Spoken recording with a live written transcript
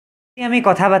আমি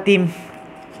কথা পাতিম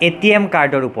ATM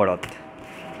কাৰ্ডৰ ওপৰত।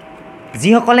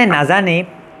 যিসকলে নাজানে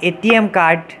ATM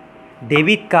card,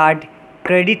 debit card,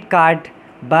 credit card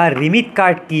বা ৰিমিট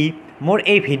কাৰ্ড কি, মোৰ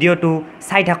এই ভিডিঅ'টো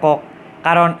চাই থাকক,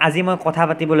 কাৰণ আজি মই কথা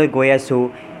পাতিবলৈ গৈ আছোঁ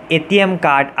ATM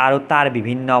কাৰ্ড আৰু তাৰ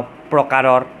বিভিন্ন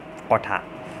প্ৰকাৰৰ কথা।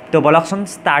 তো বলকচোন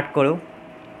ষ্টাৰ্ট কৰোঁ।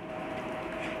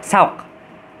 চাওক,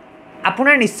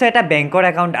 আপোনাৰ নিশ্চয় এটা বেংকৰ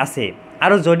একাউণ্ট আছে,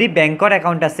 আৰু যদি বেংকৰ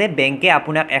একাউণ্ট আছে, বেংকে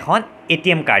আপোনাক এখন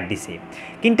ATM কাৰ্ড দিছে।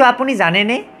 কিন্তু আপুনি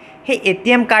জানেনে সেই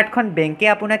ATM কাৰ্ডখন বেংকে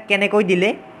আপোনাক কেনেকৈ দিলে?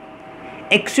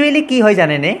 একচুৱেলি কি হয়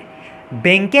জানেনে?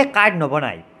 বেংকে কাৰ্ড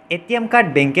নবনায়, ATM কাৰ্ড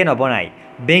বেংকে নবনায়।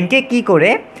 বেংকে কি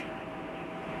কৰে,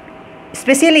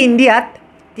 স্পেচিয়েলি ইণ্ডিয়াত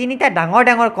তিনিটা ডাঙৰ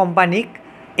ডাঙৰ কোম্পানীক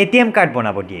ATM কাৰ্ড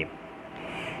বনাব দিয়ে।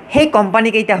 সেই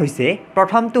কোম্পানীকেইটা হৈছে,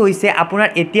 প্ৰথমটো হৈছে আপোনাৰ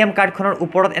ATM কাৰ্ডখনৰ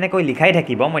ওপৰত এনেকৈ লিখাই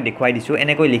থাকিব, মই দেখুৱাই দিছোঁ,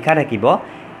 এনেকৈ লিখা থাকিব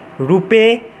ৰুপে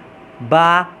বা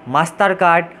মাষ্টাৰ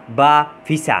কাৰ্ড বা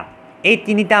ভিছা। এই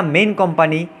তিনিটা মেইন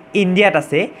কোম্পানী ইণ্ডিয়াত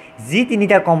আছে, যি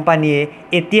তিনিটা কোম্পানীয়ে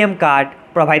ATM কাৰ্ড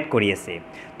প্ৰভাইড কৰি আছে।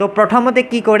 তো প্ৰথমতে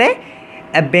কি কৰে,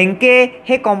 বেংকে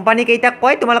সেই কোম্পানীকেইটাক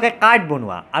কয় তোমালোকে কাৰ্ড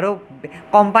বনোৱা, আৰু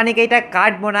কোম্পানীকেইটা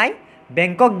কাৰ্ড বনাই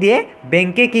বেংকক দিয়ে।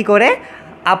 বেংকে কি কৰে,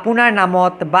 আপোনাৰ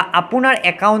নামত বা আপোনাৰ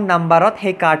একাউণ্ট নাম্বাৰত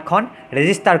সেই কাৰ্ডখন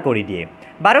ৰেজিষ্টাৰ কৰি দিয়ে।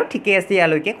 বাৰু ঠিকে আছে,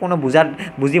 ইয়ালৈকে কোনো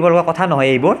বুজিব লগা কথা নহয়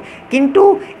এইবোৰ। কিন্তু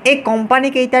এই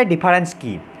কোম্পানীকেইটাৰ ডিফাৰেঞ্চ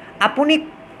কি? আপুনি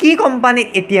কি কোম্পানীৰ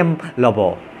ATM ল'ব?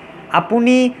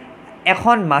 আপুনি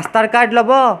এখন মাষ্টাৰ কাৰ্ড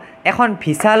ল'ব, এখন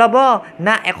ভিছা ল'ব,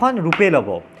 না এখন ৰুপে ল'ব?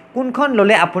 কোনখন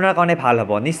ল'লে আপোনাৰ কাৰণে ভাল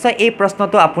হ'ব? নিশ্চয় এই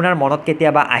প্ৰশ্নটো আপোনাৰ মনত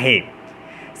কেতিয়াবা আহে।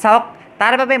 চাওক,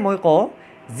 তাৰ বাবে মই কওঁ,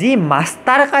 যি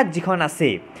মাষ্টাৰ কাৰ্ড যিখন আছে,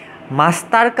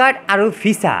 মাষ্টাৰ কাৰ্ড আৰু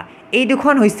ভিছা, এই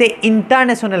দুখন হৈছে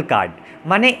ইণ্টাৰনেশ্যনেল কাৰ্ড।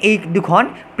 মানে এই দুখন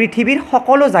পৃথিৱীৰ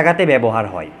সকলো জেগাতে ব্যৱহাৰ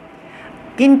হয়।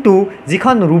 কিন্তু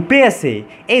যিখন ৰুপে আছে,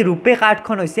 এই ৰুপে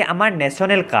কাৰ্ডখন হৈছে আমাৰ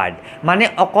নেশ্যনেল কাৰ্ড, মানে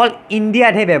অকল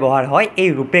ইণ্ডিয়াতহে ব্যৱহাৰ হয় এই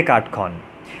ৰুপে কাৰ্ডখন।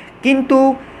 কিন্তু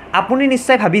আপুনি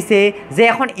নিশ্চয় ভাবিছে যে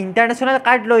এখন ইণ্টাৰনেশ্যনেল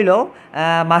কাৰ্ড লৈ লওঁ,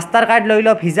 মাষ্টাৰ কাৰ্ড লৈ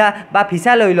লওঁ,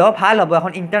 ভিছা লৈ লওঁ, ভাল হ'ব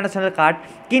এখন ইণ্টাৰনেশ্যনেল কাৰ্ড।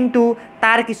 কিন্তু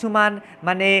তাৰ কিছুমান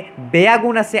মানে বেয়া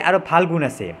গুণ আছে আৰু ভাল গুণ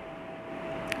আছে।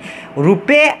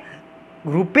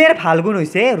 ৰুপেৰ ভাল গুণ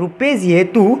হৈছে, ৰুপে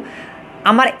যিহেতু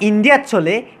আমাৰ ইণ্ডিয়াত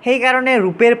চলে, সেইকাৰণে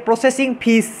ৰুপেৰ প্ৰচেছিং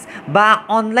ফিজ বা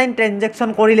অনলাইন ট্ৰেঞ্জেকশ্যন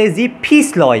কৰিলে যি ফিজ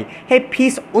লয়, সেই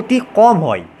ফিজ অতি কম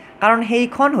হয়, কাৰণ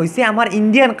সেইখন হৈছে আমাৰ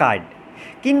ইণ্ডিয়ান কাৰ্ড।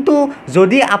 কিন্তু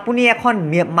যদি আপুনি এখন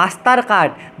মাষ্টাৰ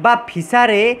কাৰ্ড বা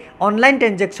ভিছাৰে অনলাইন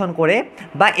ট্ৰেঞ্জেকশ্যন কৰে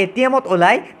বা ATMত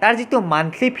ওলায়, তাৰ যিটো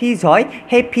মান্থলি ফিজ হয়,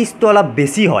 সেই ফিজটো অলপ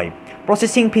বেছি হয়,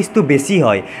 প্ৰচেছিং ফিজটো বেছি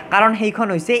হয়, কাৰণ সেইখন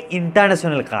হৈছে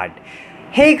ইণ্টাৰনেশ্যনেল কাৰ্ড।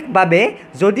 সেইবাবে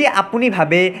যদি আপুনি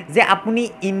ভাবে যে আপুনি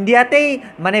ইণ্ডিয়াতেই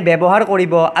মানে ব্যৱহাৰ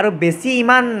কৰিব আৰু বেছি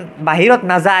ইমান বাহিৰত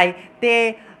নাযায়, তে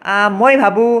মই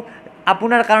ভাবোঁ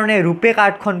আপোনাৰ কাৰণে ৰুপে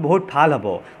কাৰ্ডখন বহুত ভাল হ'ব,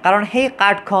 কাৰণ সেই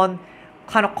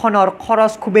কাৰ্ডখনৰ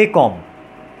খৰচ খুবেই কম।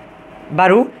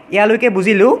 বাৰু ইয়ালৈকে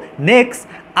বুজিলোঁ। নেক্সট,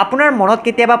 আপোনাৰ মনত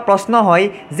কেতিয়াবা প্ৰশ্ন হয়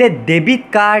যে debit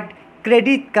card,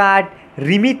 credit card,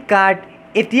 ৰিমিট card,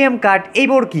 ATM card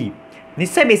এইবোৰ কি?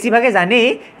 নিশ্চয় বেছিভাগে জানেই।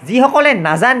 যিসকলে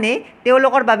নাজানে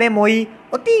তেওঁলোকৰ বাবে মই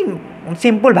অতি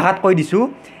চিম্পুল ভাষাত কৈ দিছোঁ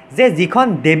যে যিখন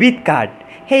ডেবিট কাৰ্ড,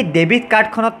 সেই ডেবিট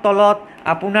কাৰ্ডখনৰ তলত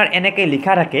আপোনাৰ এনেকৈ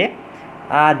লিখা থাকে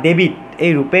ডেবিট,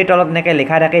 এই ৰুপেৰ তলত এনেকৈ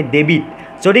লিখা থাকে ডেবিট।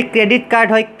 যদি ক্ৰেডিট কাৰ্ড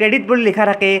হয়, ক্ৰেডিট বুলি লিখা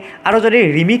থাকে, আৰু যদি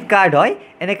ৰিমিট কাৰ্ড হয়,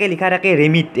 এনেকৈ লিখা থাকে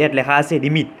ৰিমিট, ইয়াত লিখা আছে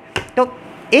ৰিমিট। তো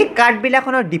এই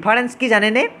কাৰ্ডবিলাখনৰ ডিফাৰেঞ্চ কি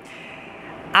জানেনে?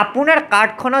 আপোনাৰ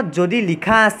কাৰ্ডখনত যদি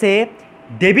লিখা আছে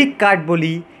ডেবিট কাৰ্ড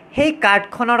বুলি, সেই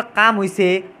কাৰ্ডখনৰ কাম হৈছে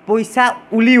পইচা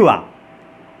উলিওৱা।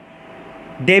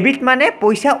 ডেবিট মানে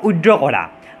পইচা উইথড্ৰ কৰা।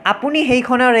 আপুনি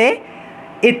সেইখনেৰে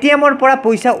ATMৰ পৰা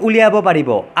পইচা উলিয়াব পাৰিব,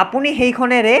 আপুনি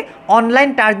সেইখনেৰে অনলাইন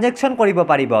ট্ৰানজেকশ্যন কৰিব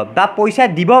পাৰিব বা পইচা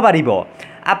দিব পাৰিব।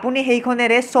 আপুনি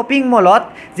সেইখনেৰে শ্বপিং মলত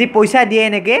যি পইচা দিয়ে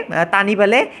এনেকৈ টানি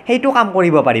পেলাই সেইটো কাম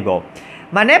কৰিব পাৰিব।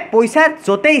 মানে পইচা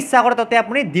য'তে ইচ্ছা কৰে ত'তে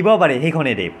আপুনি দিব পাৰে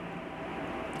সেইখনেৰে।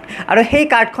 আৰু সেই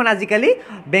কাৰ্ডখন আজিকালি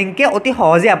বেংকে অতি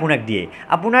সহজে আপোনাক দিয়ে।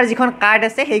 আপোনাৰ যিখন কাৰ্ড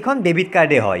আছে সেইখন ডেবিট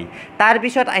কাৰ্ডেই হয়।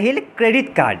 তাৰপিছত আহিল ক্ৰেডিট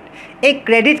কাৰ্ড। এই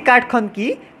ক্ৰেডিট কাৰ্ডখন কি?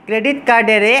 ক্ৰেডিট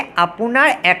কাৰ্ডেৰে আপোনাৰ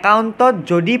একাউণ্টত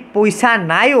যদি পইচা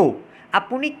নাইও,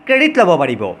 আপুনি ক্ৰেডিট ল'ব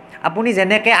পাৰিব। আপুনি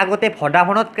যেনেকৈ আগতে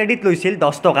ভডাফোনত ক্ৰেডিট লৈছিল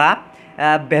 10 টকা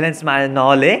বেলেঞ্চ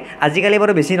নহ'লে, আজিকালি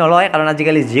বাৰু বেছি নলয়, কাৰণ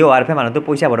আজিকালি জিঅ' হোৱাৰ পৰা মানুহটো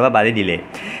পইচা ভৰাব বাদেই দিলে।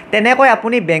 তেনেকৈ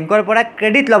আপুনি বেংকৰ পৰা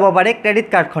ক্ৰেডিট ল'ব পাৰে ক্ৰেডিট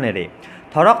কাৰ্ডখনেৰে।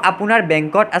 ধৰক আপোনাৰ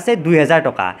বেংকত আছে 2000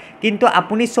 টকা, কিন্তু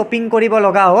আপুনি শ্বপিং কৰিব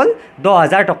লগা হ'ল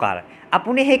 10,000 টকাৰ।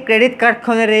 আপুনি সেই ক্ৰেডিট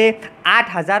কাৰ্ডখনেৰে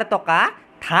 8,000 টকা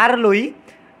ধাৰ লৈ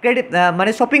ক্ৰেডিট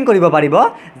মানে শ্বপিং কৰিব পাৰিব,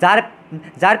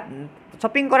 যাৰ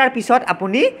শ্বপিং কৰাৰ পিছত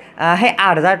আপুনি সেই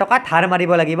 8,000 টকা ধাৰ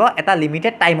মাৰিব লাগিব এটা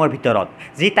লিমিটেড টাইমৰ ভিতৰত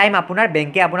যি টাইম আপোনাৰ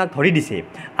বেংকে আপোনাক ধৰি দিছে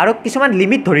আৰু কিছুমান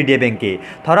লিমিট ধৰি দিয়ে বেংকে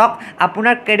ধৰক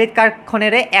আপোনাৰ ক্ৰেডিট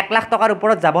কাৰ্ডখনেৰে 1 লাখ টকাৰ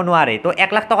ওপৰত যাব নোৱাৰে তো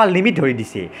 1 লাখ টকাৰ লিমিট ধৰি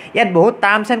দিছে ইয়াত বহুত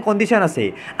টাৰ্মছ এণ্ড কণ্ডিশ্যন আছে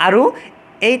আৰু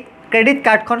এই ক্ৰেডিট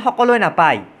কাৰ্ডখন সকলোৱে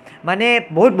নাপায় মানে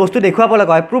বহুত বস্তু দেখুৱাব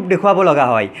লগা হয় প্ৰুফ দেখুৱাব লগা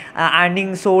হয় আৰ্নিং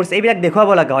সোৰ্স এইবিলাক দেখুৱাব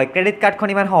লগা হয় ক্ৰেডিট কাৰ্ডখন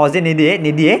ইমান সহজে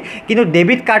নিদিয়ে কিন্তু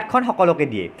ডেবিট কাৰ্ডখন সকলোকে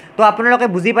দিয়ে তো আপোনালোকে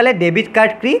বুজি পালে ডেবিট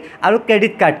কাৰ্ড কি আৰু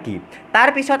ক্ৰেডিট কাৰ্ড কি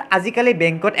তাৰপিছত আজিকালি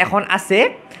বেংকত এখন আছে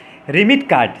ৰিমিট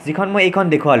কাৰ্ড যিখন মই এইখন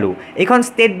দেখুৱালোঁ এইখন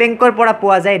ষ্টেট বেংকৰ পৰা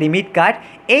পোৱা যায় ৰিমিট কাৰ্ড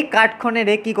এই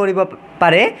কাৰ্ডখনেৰে কি কৰিব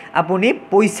পাৰে আপুনি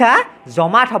পইচা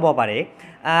জমা থ'ব পাৰে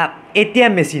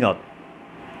ATM মেচিনত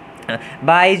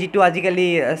বা এই যিটো আজিকালি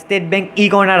ষ্টেট বেংক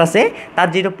কৰ্ণাৰ আছে তাত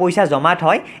যিটো পইচা জমা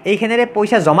থয় এইখনেৰে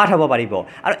পইচা জমা থ'ব পাৰিব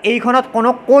আৰু এইখনত কোনো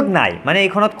কোড নাই মানে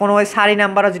এইখনত কোনো 4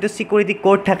 নম্বৰৰ যিটো সিকিউৰিটি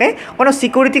কোড থাকে কোনো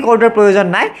সিকিউৰিটি কোডৰ প্ৰয়োজন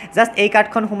নাই জাষ্ট এই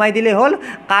কাৰ্ডখন সোমাই দিলে হ'ল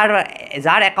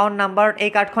যাৰ একাউণ্ট নাম্বাৰত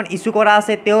এই কাৰ্ডখন ইছ্যু কৰা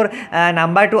আছে তেওঁৰ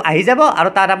নাম্বাৰটো আহি যাব আৰু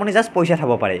তাত আপুনি জাষ্ট পইচা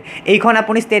থ'ব পাৰে এইখন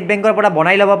আপুনি ষ্টেট বেংকৰ পৰা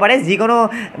বনাই ল'ব পাৰে যিকোনো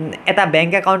এটা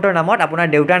বেংক একাউণ্টৰ নামত আপোনাৰ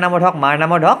দেউতাৰ নামত হওক মাৰ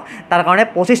নামত হওক তাৰ কাৰণে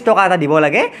 25 টকা এটা দিব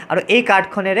লাগে আৰু এই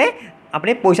কাৰ্ডখনেৰে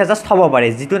আপুনি পইচা জাষ্ট থ'ব পাৰে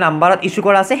যিটো নাম্বাৰত ইছ্যু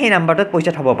কৰা আছে সেই নাম্বাৰটোত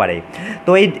পইচা থ'ব পাৰে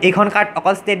তো এইখন কাৰ্ড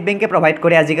অকল ষ্টেট বেংকে প্ৰভাইড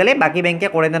কৰে আজিকালি বাকী বেংকে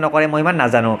কৰে নে নকৰে মই ইমান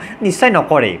নাজানো নিশ্চয়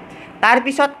নকৰে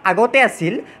তাৰপিছত আগতে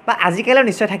আছিল বা আজিকালিও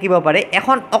নিশ্চয় থাকিব পাৰে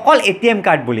এখন অকল ATM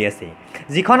কাৰ্ড বুলি আছে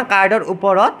যিখন কাৰ্ডৰ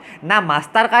ওপৰত না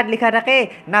মাষ্টাৰ কাৰ্ড লিখা থাকে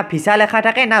না ভিসা লেখা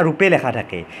থাকে না ৰূপে লেখা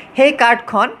থাকে সেই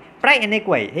কাৰ্ডখন প্ৰায়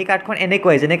এনেকুৱাই সেই কাৰ্ডখন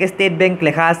এনেকুৱাই যেনেকৈ ষ্টেট বেংক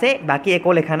লেখা আছে বাকী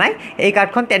একো লেখা নাই এই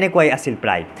কাৰ্ডখন তেনেকুৱাই আছিল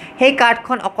প্ৰায় সেই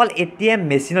কাৰ্ডখন অকল ATM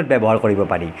মেচিনত ব্যৱহাৰ কৰিব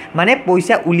পাৰি মানে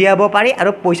পইচা উলিয়াব পাৰি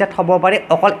আৰু পইচা থ'ব পাৰি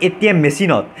অকল ATM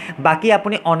মেচিনত বাকী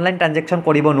আপুনি অনলাইন ট্ৰানজেকশ্যন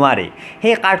কৰিব নোৱাৰে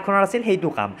সেই কাৰ্ডখনৰ আছিল সেইটো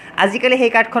কাম আজিকালি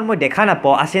সেই কাৰ্ডখন মই দেখা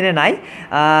নাপাওঁ আছেনে নাই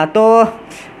তো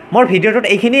মোৰ ভিডিঅ'টোত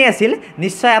এইখিনিয়ে আছিল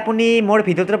নিশ্চয় আপুনি মোৰ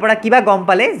ভিডিঅ'টোৰ পৰা কিবা গম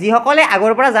পালে যিসকলে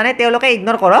আগৰ পৰা জানে তেওঁলোকে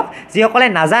ইগন'ৰ কৰক যিসকলে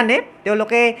নাজানে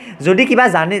তেওঁলোকে যদি কিবা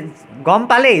জানে গম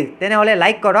পালে তেনেহ'লে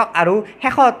লাইক কৰক আৰু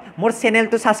শেষত মোৰ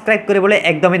চেনেলটো ছাবস্ক্ৰাইব কৰিবলৈ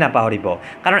একদমেই নাপাহৰিব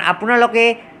কাৰণ আপোনালোকে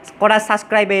কৰা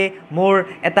ছাবস্ক্ৰাইবে মোৰ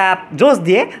এটা জোচ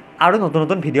দিয়ে আৰু নতুন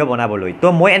নতুন ভিডিঅ' বনাবলৈ তো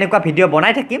মই এনেকুৱা ভিডিঅ'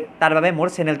 বনাই থাকিম তাৰ বাবে মোৰ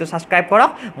চেনেলটো ছাবস্ক্ৰাইব কৰক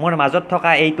মোৰ মাজত থকা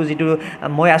এইটো যিটো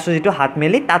মই আছোঁ যিটো হাত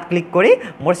মেলি তাত ক্লিক কৰি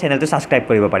মোৰ চেনেলটো ছাবস্ক্ৰাইব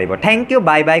কৰিব পাৰিব thank U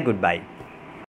bye bye good bye